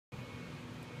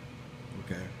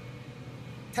Okay.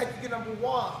 Takiyouku number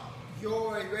 1,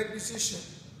 your ready position.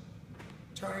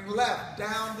 Turning left,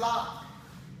 down block,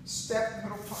 step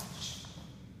middle punch.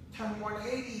 Turn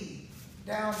 180,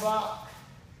 down block,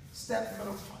 step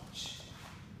middle punch.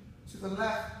 To the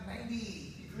left,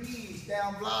 90 degrees,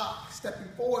 down block, stepping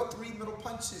forward, 3 middle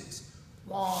punches.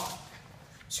 1,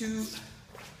 2,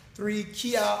 3,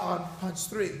 kia on punch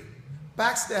 3.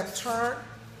 Back step, turn,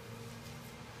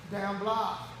 down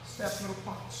block, step middle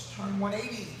punch. Turn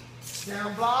 180,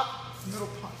 down block, middle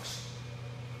punch.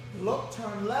 Look,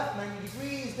 turn left, 90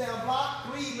 degrees, down block,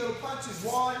 3 middle punches.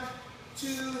 1,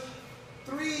 2,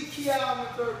 3, kia on the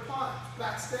third punch.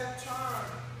 Back step,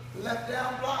 turn, left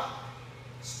down block,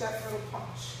 step middle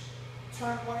punch.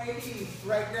 Turn 180,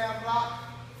 right down block,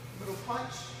 middle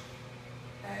punch,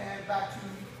 and back to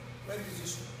ready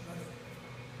position.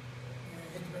 And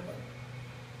hit the red button.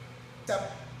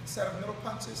 Step, instead of middle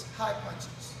punches, high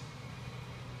punches.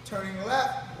 Turning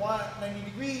left,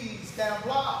 190 degrees, down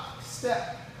block,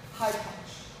 step, high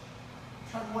punch.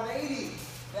 Turn 180,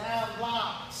 down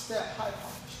block, step, high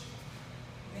punch.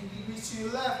 90 degrees to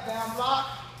your left, down block,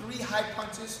 3 high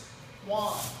punches.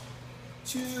 1,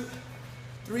 2,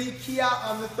 3, kia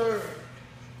on the third.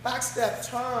 Back step,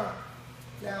 turn,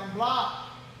 down block,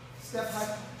 step, high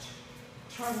punch.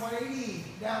 Turn 180,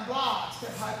 down block,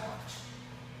 step, high punch.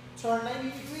 Turn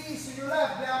 90 degrees to your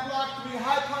left, down block, 3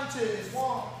 high punches.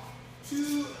 1,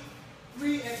 2,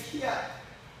 3, and kia.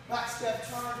 Back step,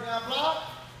 turn, down block,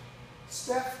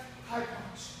 step, high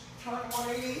punch. Turn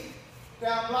 180,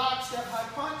 down block, step, high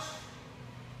punch.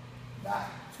 Back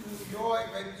to your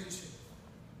ready position.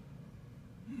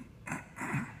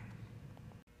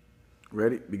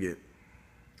 Ready? Begin.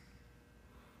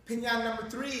 Pinan number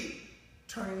 3,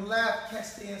 turning left, catch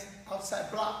stance, outside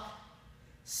block.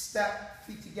 Step,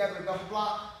 feet together, double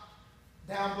block,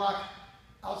 down block,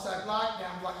 outside block,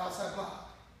 outside block.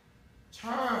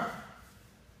 Turn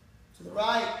to the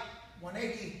right,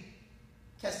 180,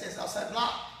 catch stance, outside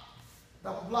block,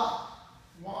 double block,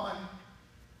 1,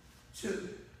 2.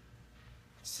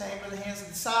 Same with the hands to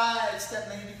the side, step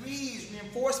 90 degrees,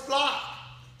 reinforced block.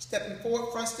 Stepping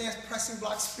forward, front stance, pressing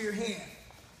block, spear hand.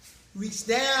 Reach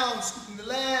down, scooping the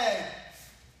leg.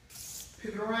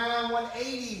 Pivot around,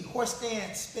 180, horse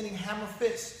stance, spinning hammer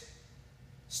fist.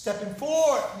 Stepping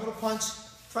forward, middle punch,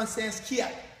 front stance,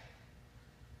 kia.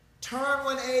 Turn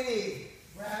 180,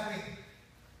 grabbing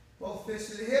both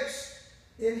fists to the hips.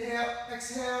 Inhale,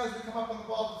 exhale as we come up on the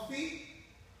ball of the feet.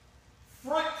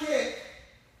 Front kick,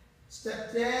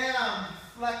 step down,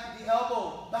 deflect the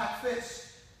elbow, back fist.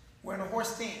 We're in a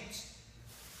horse stance.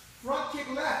 Front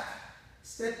kick left,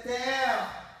 step down,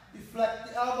 deflect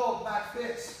the elbow, back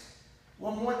fist.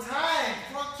 One more time,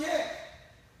 front kick.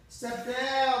 Step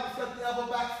down, deflect the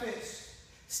elbow, back fist.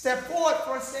 Step forward,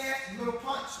 front stance, middle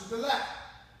punch with the left.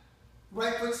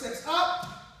 Right foot steps up,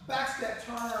 back step,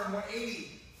 turn,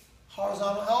 180.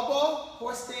 Horizontal elbow,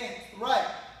 horse stance, right.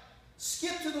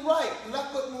 Skip to the right,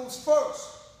 left foot moves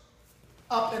first.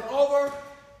 Up and over,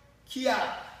 kia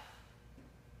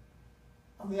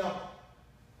on the elbow.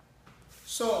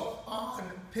 So on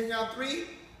Pinan 3,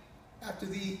 after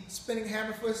the spinning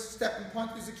hammer fist, stepping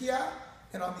punch is a kia,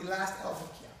 and on the last elbow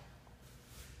kia.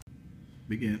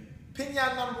 Begin.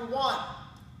 Pinan number 1,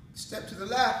 step to the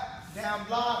left, down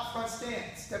block, front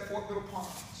stance, step forward, middle punch.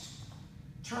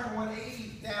 Turn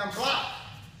 180, down block,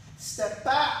 step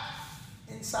back,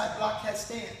 inside block, head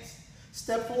stance.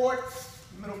 Step forward,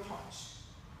 middle punch.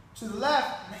 To the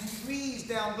left, 90 degrees,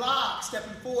 down block,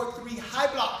 stepping forward, 3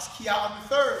 high blocks, kia on the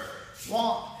third.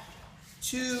 1,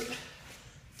 2,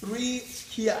 3,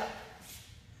 kia.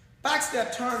 Back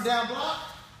step, turn, down block,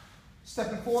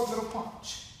 stepping forward, middle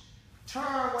punch. Turn,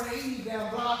 180,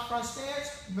 down block, front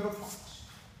stance, middle punch.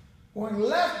 Going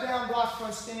left, down block,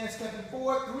 front stance, stepping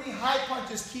forward, 3 high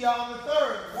punches, kia on the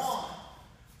third. 1,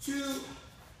 2,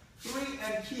 3,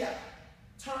 and kia.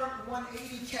 Turn,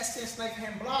 180, catch stance, left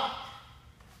hand block.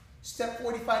 Step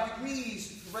 45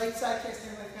 degrees, right side, catch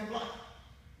stance, left hand block.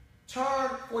 Turn,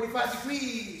 45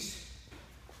 degrees.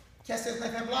 Catch stance,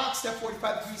 left hand block. Step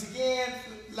 45 degrees again.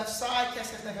 Left side, catch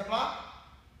stance, left hand block.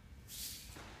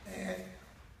 And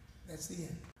that's the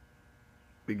end.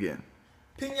 Begin.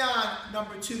 Pinan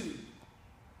number 2.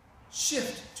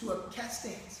 Shift to a cat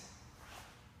stance.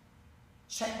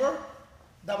 Chamber,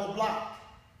 double block.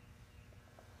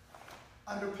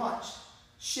 Under punch.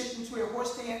 Shift into a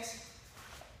horse stance.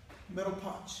 Middle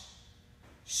punch.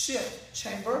 Shift,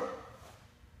 chamber.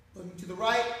 Looking to the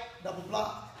right, double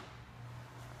block.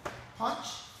 Punch,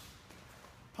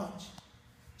 punch.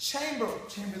 Chamber,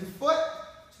 chamber the foot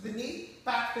to the knee,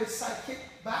 back fist, side kick,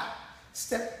 back.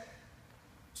 Step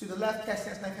to the left, catch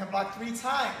stance, left hand block 3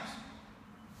 times.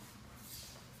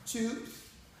 2,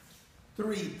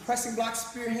 3. Pressing block,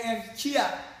 spear hand, kia.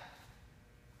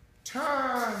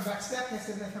 Turn, back step, catch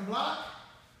this left hand block.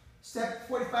 Step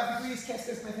 45 degrees, catch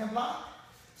this left hand block.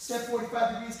 Step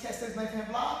 45 degrees, catch this left hand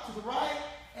block to the right.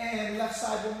 And left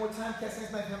side one more time, catch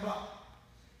this left hand block.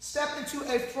 Step into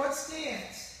a front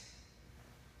stance.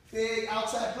 Big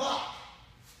outside block.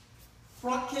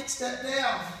 Front kick, step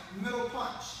down, middle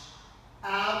punch.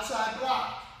 Outside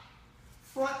block.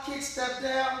 Front kick, step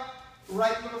down,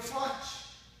 right middle punch.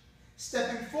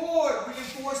 Stepping forward,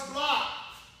 reinforced block.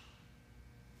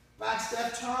 Back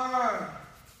step, turn.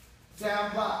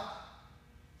 Down block.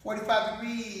 45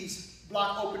 degrees,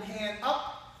 block open hand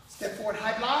up. Step forward,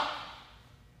 high block.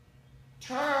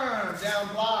 Turn,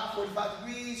 down block, 45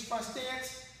 degrees, front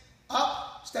stance.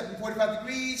 Up, stepping 45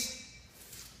 degrees.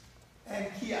 And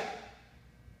kia.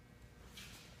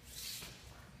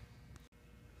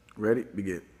 Ready?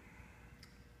 Begin.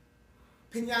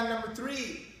 Pinan number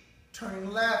 3.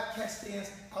 Turning left, catch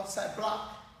stance, outside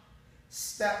block.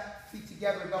 Step, feet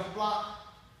together, double block.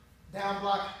 Down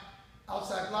block,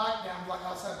 outside block, down block,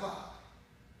 outside block.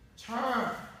 Turn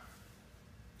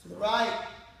to the right,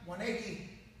 180.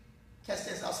 Catch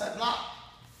stance, outside block.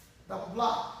 Double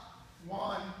block.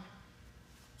 1,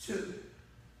 2.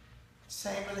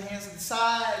 Same with the hands at the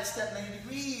side. Step 90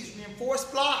 degrees,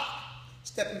 reinforced block.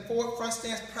 Stepping forward, front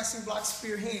stance, pressing block,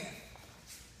 spear hand.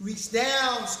 Reach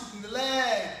down, scooping the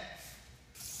leg.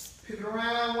 Pivot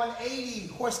around, 180,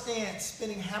 horse stance,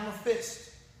 spinning hammer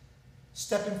fist.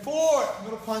 Stepping forward,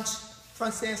 middle punch,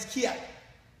 front stance, kia.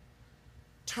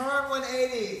 Turn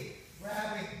 180,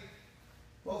 grabbing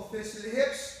both fists to the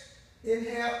hips.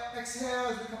 Inhale, exhale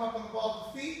as we come up on the balls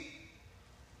of the feet.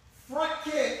 Front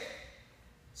kick,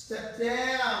 step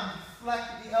down,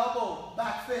 deflect the elbow,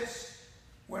 back fist.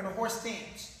 We're in a horse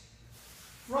stance.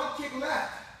 Front kick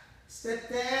left, step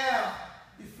down,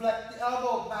 deflect the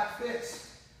elbow, back fist.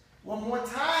 One more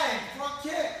time, front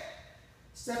kick.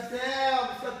 Step down,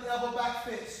 deflect the elbow, back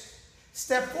fist.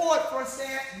 Step forward, front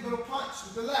stance, middle punch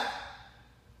with the left.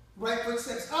 Right foot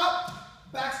steps up,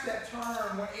 back step, turn,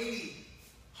 180.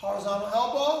 Horizontal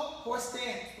elbow, horse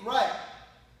stance, right.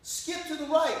 Skip to the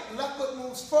right, left foot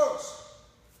moves first.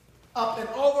 Up and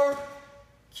over,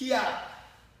 kia.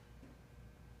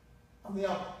 On the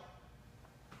elbow.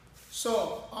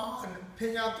 So on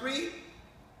Pinan 3,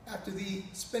 after the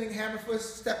spinning hammer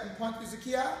fist, step and punch is a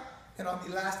kia, and on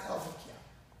the last elbow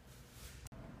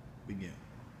kia. Begin.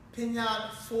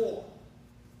 Pinan 4.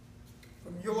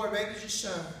 From your right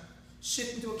position,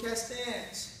 shift into a catch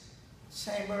stance.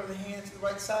 Chamber of the hand to the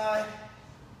right side,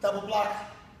 double block,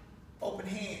 open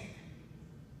hand.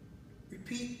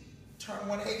 Repeat, turn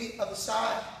 180, other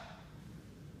side,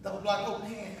 double block, open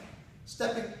hand.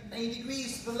 Stepping 90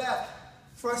 degrees to the left,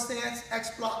 front stance,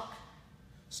 X block.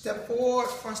 Step forward,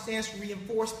 front stance,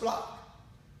 reinforced block.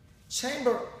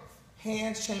 Chamber,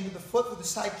 hands, chamber the foot with the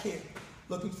side kick.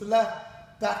 Looking to the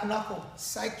left, back knuckle,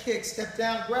 side kick, step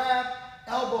down, grab,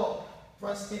 elbow,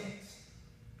 front stance.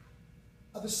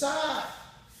 Other side,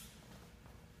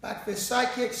 back fist,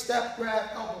 side kick, step, grab,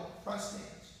 elbow, front stance.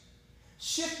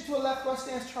 Shift into a left front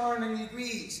stance, turn 90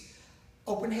 degrees.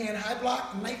 Open hand, high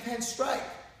block, knife hand strike.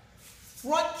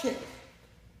 Front kick,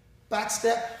 back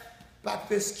step, back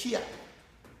fist, kia.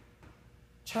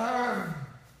 Turn,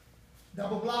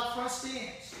 double block, front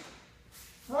stance.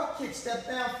 Front kick, step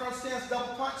down, front stance,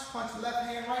 double punch, punch left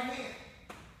hand, right hand.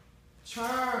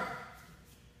 Turn,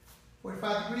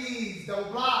 45 degrees, double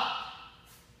block.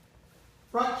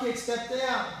 Front kick, step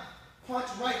down, punch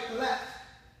right, left.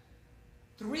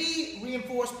 3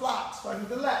 reinforced blocks, starting with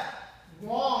the left.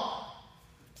 1,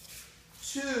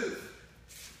 2,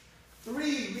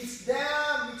 3, reach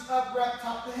down, reach up, grab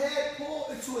top of the head, pull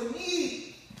into a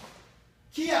knee.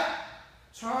 Kia.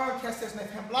 Turn, catch this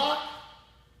left hand block.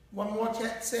 One more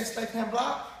catch this left hand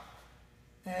block.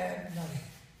 And another.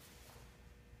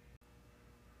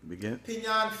 Begin.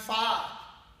 Pinan 5.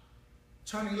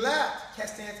 Turning left,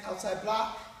 catch stance, outside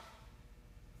block.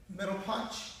 Middle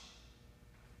punch.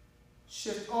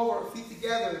 Shift over, feet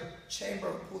together,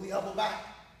 chamber, pull the elbow back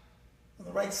on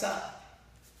the right side.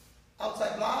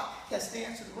 Outside block, catch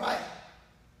stance to the right.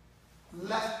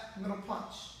 Left middle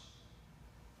punch.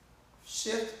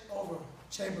 Shift over,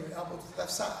 chamber, elbow to the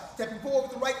left side. Stepping forward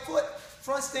with the right foot,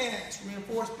 front stance,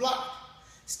 reinforced block.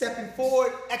 Stepping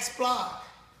forward, X block.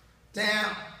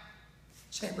 Down,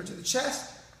 chamber to the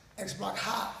chest, X block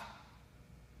high.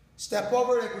 Step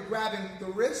over, like we're grabbing the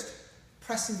wrist,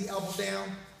 pressing the elbow down,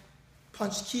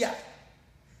 punch kia.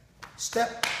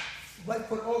 Step, right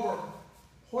foot over,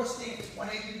 horse stance,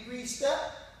 180 degree step,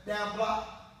 down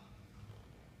block.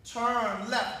 Turn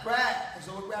left, grab, as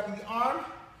though we're grabbing the arm,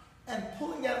 and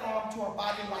pulling that arm to our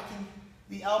body, locking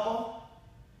the elbow.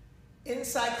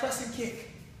 Inside crescent kick.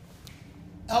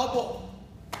 Elbow,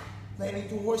 landing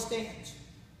to horse stance.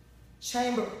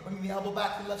 Chamber, bringing the elbow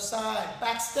back to the left side.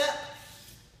 Back step,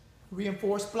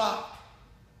 reinforced block.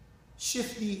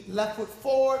 Shift the left foot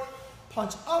forward,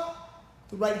 punch up,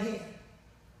 the right hand.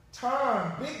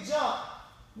 Turn, big jump,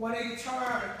 180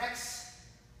 turn, X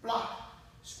block,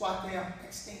 squat down,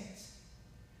 X stance.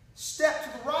 Step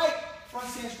to the right, front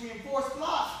stance, reinforced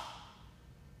block.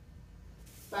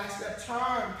 Back step,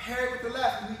 turn, parry with the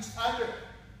left, reach under.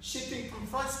 Shifting from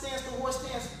front stance to horse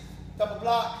stance, double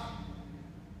block.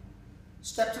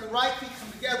 Step to the right, feet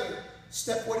come together.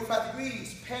 Step 45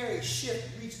 degrees, parry, shift,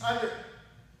 reach under.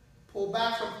 Pull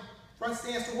back from front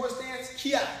stance to horse stance,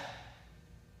 kia.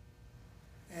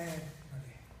 And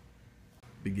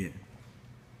Begin.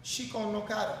 Shikon no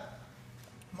Kata,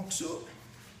 Moksu.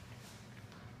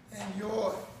 And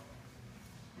your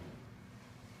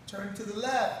turn to the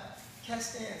left, cat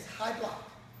stance, high block.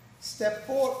 Step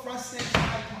forward, front stance,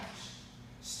 high punch.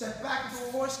 Step back into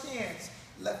a horse stance.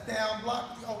 Left down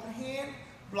block with the open hand.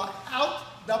 Block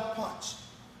out, double punch.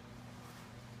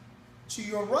 To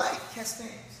your right, cat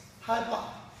stance, high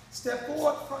block. Step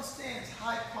forward, front stance,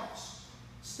 high punch.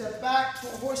 Step back to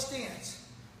a horse stance.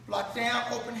 Block down,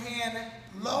 open hand,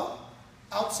 low.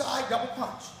 Outside, double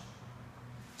punch.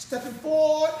 Stepping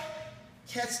forward,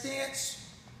 cat stance.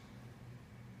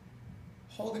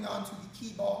 Holding on to the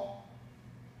key ball.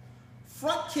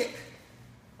 Front kick,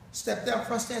 step down,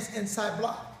 front stance, inside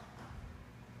block.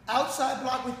 Outside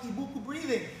block with ibuku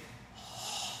breathing.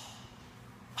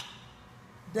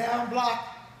 Down block,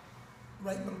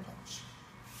 right middle punch.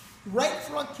 Right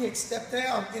front kick, step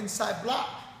down, inside block,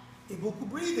 ibuku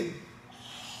breathing.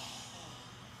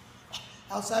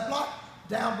 Outside block,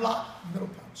 down block, middle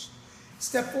punch.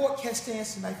 Step forward, catch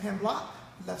stance, knife hand block,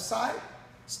 left side.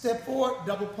 Step forward,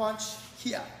 double punch,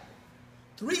 kia.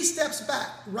 3 steps back,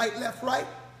 right, left, right,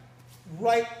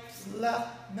 left.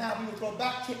 Now we will go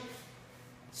back kick.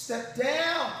 Step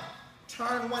down,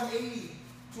 turn 180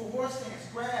 to a horse stance,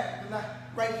 grab the left,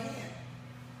 right hand,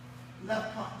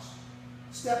 left punch.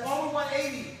 Step over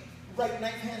 180, right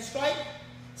knife hand strike.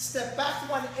 Step back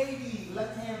 180,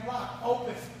 left hand block,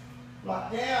 open.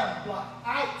 Block down, block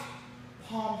out.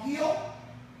 Palm heel,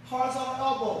 horizontal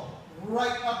elbow,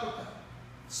 right uppercut.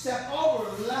 Step over,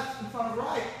 left in front of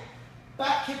right.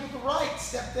 Back kick with the right,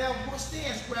 step down, horse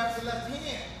stance, grab the left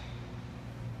hand.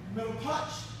 Middle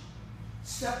punch.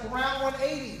 Step around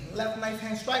 180, left knife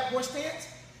hand strike, horse stance.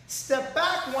 Step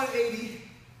back 180,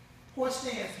 horse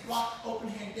stance, block, open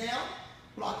hand down,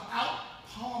 block out,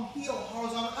 palm heel,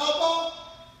 horizontal elbow,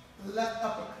 left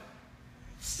uppercut.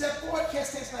 Step forward, cat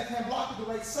stance, knife hand block with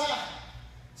the right side.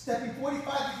 Stepping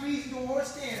 45 degrees into a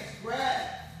horse stance, grab,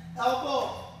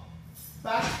 elbow,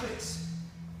 back fist.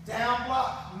 Down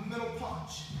block, middle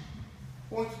punch.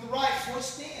 Going to the right, horse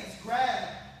stance, grab,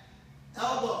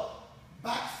 elbow,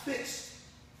 back fist,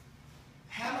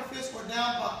 hammer fist or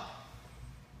down block,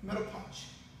 middle punch.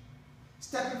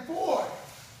 Stepping forward,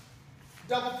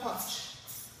 double punch.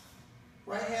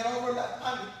 Right hand over, left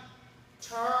under.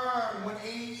 Turn,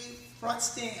 180, front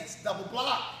stance, double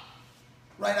block.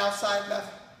 Right outside,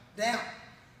 left, down.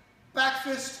 Back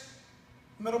fist,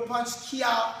 middle punch, key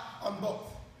out on both.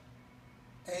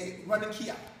 A running key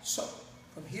out. So,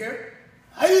 from here,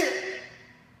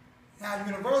 now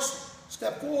universal.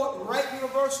 Step forward, right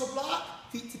universal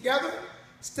block, feet together.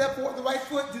 Step forward the right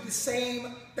foot, do the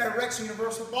same direction,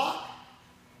 universal block.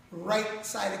 Right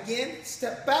side again.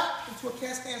 Step back into a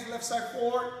cat stance, left side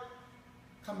forward.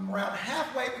 Come around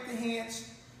halfway with the hands.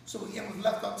 So we end with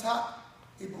left on top,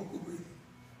 ibuku breathing.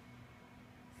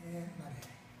 And not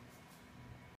here.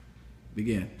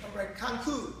 Begin. All right,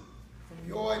 Kanku, from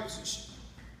your position.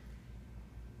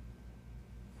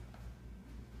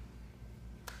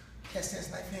 Cat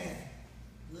stance, knife hand,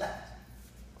 left,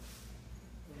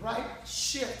 right,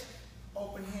 shift,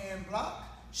 open hand block,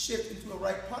 shift into a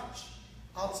right punch,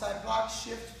 outside block,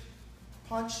 shift,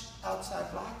 punch, outside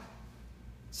block,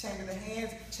 chamber the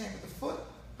hands, chamber the foot,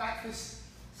 back fist,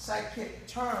 side kick,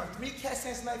 turn, 3 cat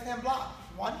stance, knife hand block,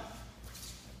 1,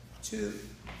 2,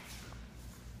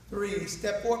 3,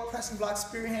 step forward, pressing block,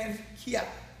 spear hand, kia,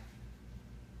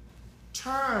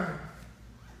 turn,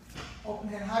 open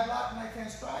hand, high block, knife hand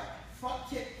strike, front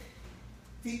kick,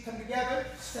 feet come together,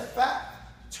 step back,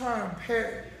 turn,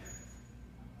 parry.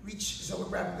 Reach as though we're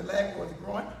grabbing the leg or the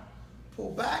groin.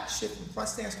 Pull back, shift from front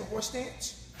stance to horse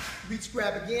stance. Reach,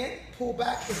 grab again, pull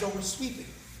back as though we're sweeping.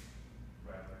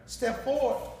 Step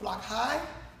forward, block high,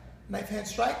 knife hand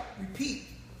strike, repeat,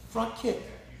 front kick.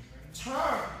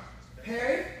 Turn,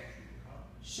 parry,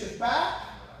 shift back,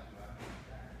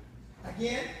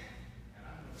 again.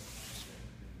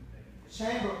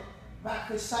 Chamber, back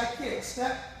fist side kick,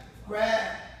 step,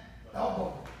 grab,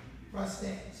 elbow, front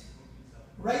stance.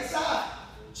 Right side,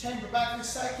 chamber, back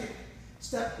fist side kick,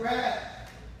 step, grab,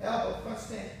 elbow, front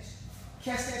stance.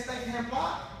 Cast stance, left hand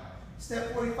block,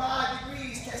 step 45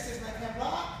 degrees, cast stance, left hand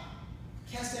block,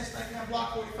 cast stance, left hand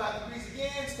block, 45 degrees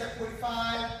again, step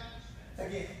 45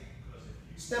 again.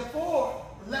 Step forward,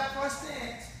 left front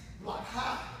stance, block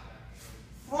high,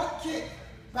 front kick,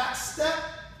 back step,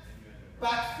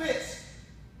 back fist,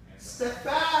 step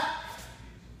back,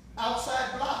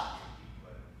 outside block,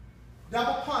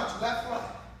 double punch, left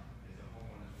right,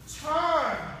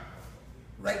 turn,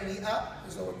 right knee up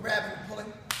as though we're grabbing and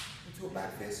pulling into a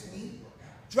back fist, knee,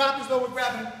 drop as though we're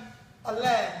grabbing a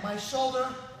leg, my shoulder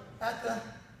at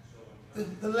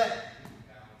the leg,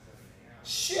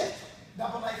 shift,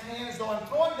 double left hand as though I'm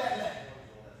throwing that leg,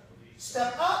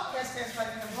 step up, cast stance, right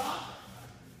hand block,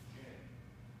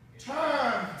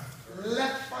 turn,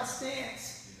 left front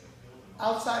stance,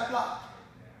 outside block,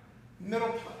 middle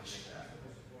punch,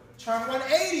 turn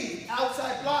 180,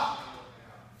 outside block,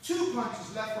 2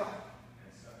 punches, left right,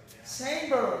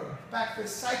 chamber, back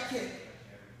fist side kick,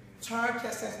 turn,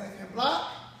 cast stance, left hand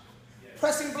block,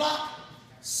 pressing block,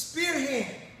 spear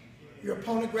hand, your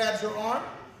opponent grabs your arm,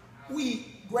 we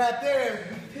grab there,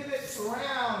 we pivot,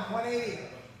 surround, 180,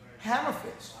 hammer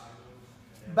fist,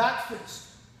 back fist,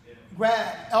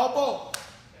 grab, elbow,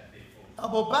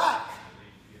 elbow back,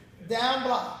 down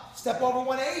block, step over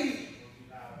 180,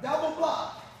 double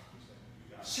block,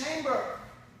 chamber,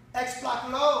 X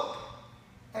block low,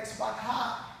 X block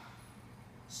high,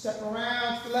 step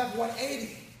around to the left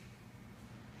 180,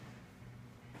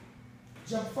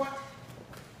 jump front,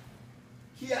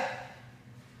 here,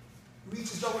 reach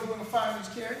as though we're doing a fireman's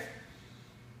carry,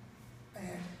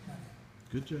 and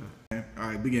good job. All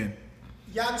right, begin.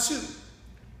 Yantsu,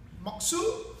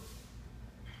 Moksu,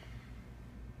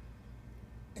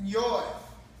 and Yoi.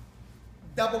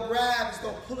 Double grab as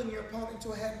though pulling your opponent into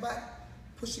a headbutt,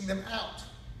 pushing them out.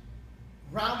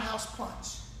 Roundhouse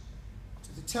punch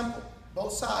to the temple,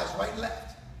 both sides, right,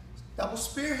 left. Double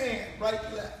spear hand,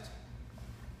 right, left.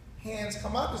 Hands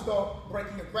come up as though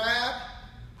breaking a grab,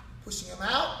 pushing them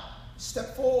out.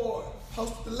 Step forward,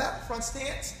 post to the left, front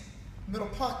stance, middle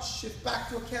punch, shift back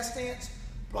to a cast stance,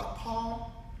 block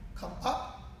palm, come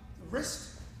up, the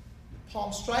wrist,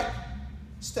 palm strike,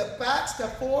 step back,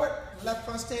 step forward, left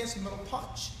front stance, middle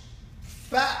punch.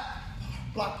 Back,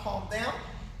 block palm down,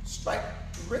 strike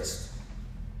the wrist,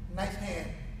 knife hand,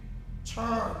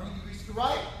 turn, 90 degrees to the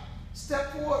right,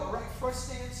 step forward, right front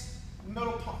stance,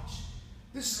 middle punch.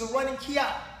 This is a running key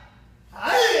out.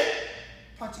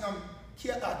 Punching on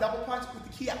double punch with the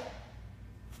key out.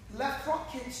 Left front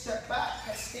kick, step back,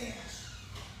 cast stance.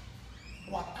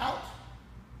 Block out,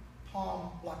 palm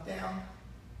block down,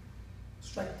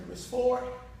 strike the wrist forward,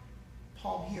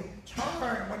 palm heel.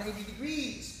 Turn 180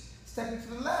 degrees, stepping to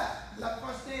the left, left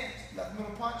front stance, left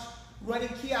middle punch, running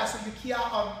key out, so you key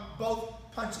out on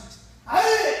both punches.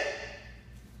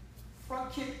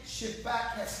 Front kick, shift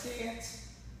back, cast stance,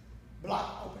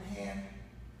 block open hand,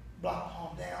 block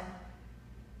palm down,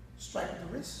 strike with the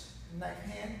wrist, knife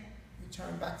hand,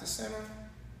 return back to center,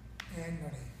 and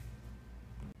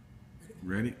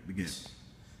ready, begin.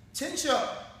 Tensho,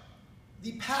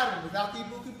 the pattern without the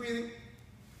ibuki breathing.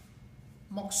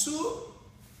 Moksu,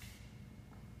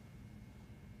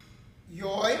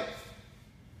 Yoi,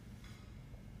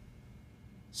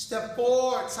 step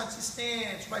forward, Sanchin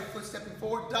stance, right foot stepping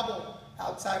forward, double,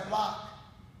 outside block.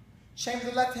 Chamber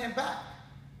the left hand back,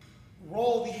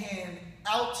 roll the hand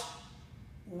out,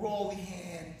 roll the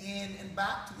hand in and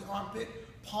back to the armpit,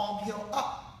 palm heel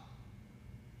up,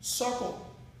 circle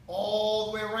all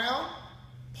the way around,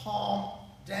 palm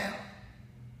down,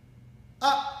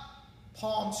 up,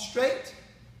 palm straight,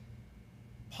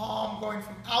 palm going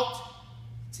from out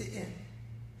to in.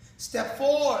 Step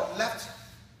forward, left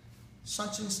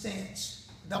Sanchin stance,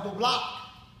 double block,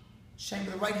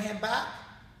 chamber the right hand back,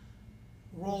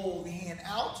 roll the hand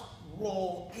out,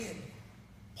 roll in,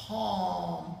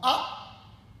 palm up,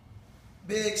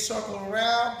 big circle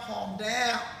around, palm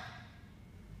down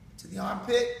to the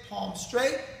armpit, palm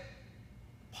straight,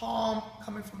 palm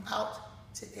coming from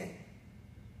out to in.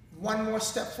 One more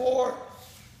step forward,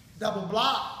 double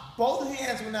block. Both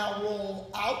hands will now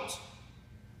roll out,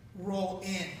 roll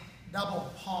in,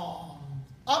 double palm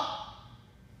up,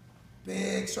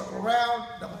 big circle around,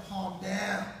 double palm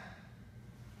down.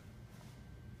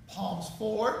 Palms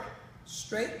forward,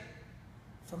 straight,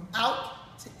 from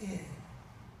out to in.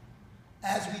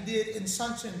 As we did in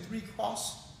Sanchin, 3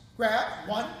 cross grab,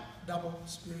 1, double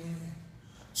spear hand,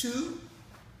 2,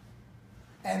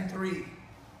 and 3.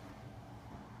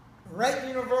 Right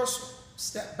universal.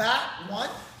 Step back, 1.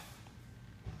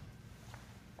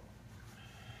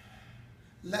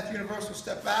 Left universal,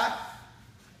 step back.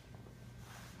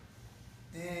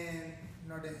 And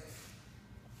no day.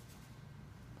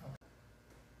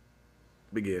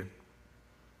 Begin.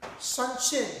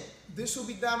 Sanchin. This will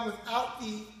be done without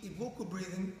the ibuku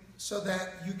breathing so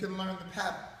that you can learn the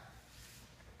pattern.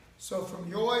 So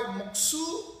from Yoi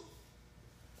Moksu,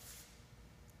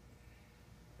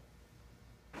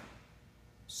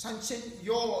 Sanchin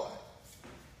Yoi.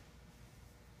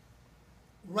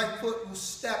 Right foot will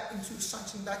step into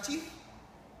Sanchin Dachi,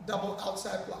 double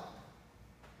outside block.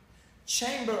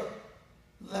 Chamber,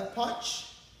 left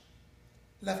punch,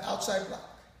 left outside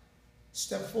block.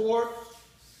 Step forward,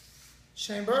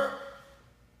 chamber,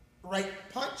 right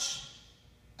punch,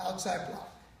 outside block.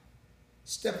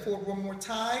 Step forward one more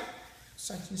time,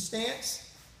 Sanchin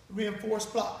stance,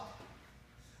 reinforced block.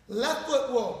 Left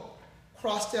foot will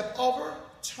cross step over,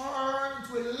 turn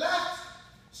to a left,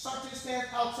 Sanchin stance,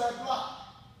 outside block.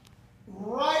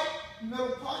 Right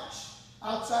middle punch,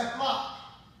 outside block.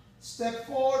 Step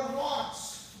forward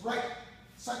once, right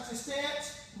Sanchin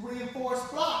stance, reinforced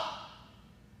block.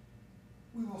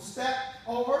 We will step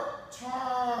over,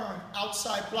 turn,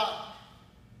 outside block.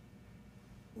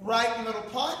 Right middle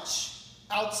punch,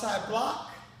 outside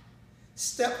block.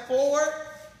 Step forward.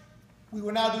 We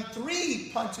will now do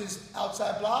 3 punches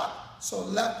outside block. So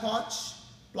left punch,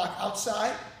 block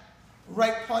outside.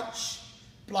 Right punch,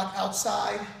 block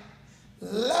outside.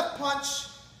 Left punch,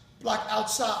 block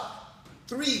outside.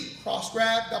 3, cross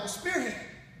grab, double spear hand.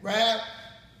 Grab,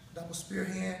 double spear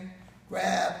hand.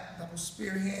 Grab, double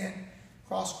spear hand.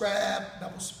 Cross grab,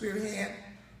 double spear hand.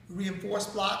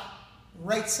 Reinforced block,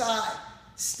 right side.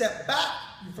 Step back,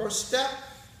 reverse step.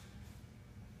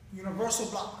 Universal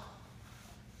block.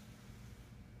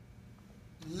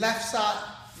 Left side,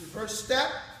 reverse step.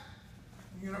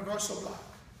 Universal block.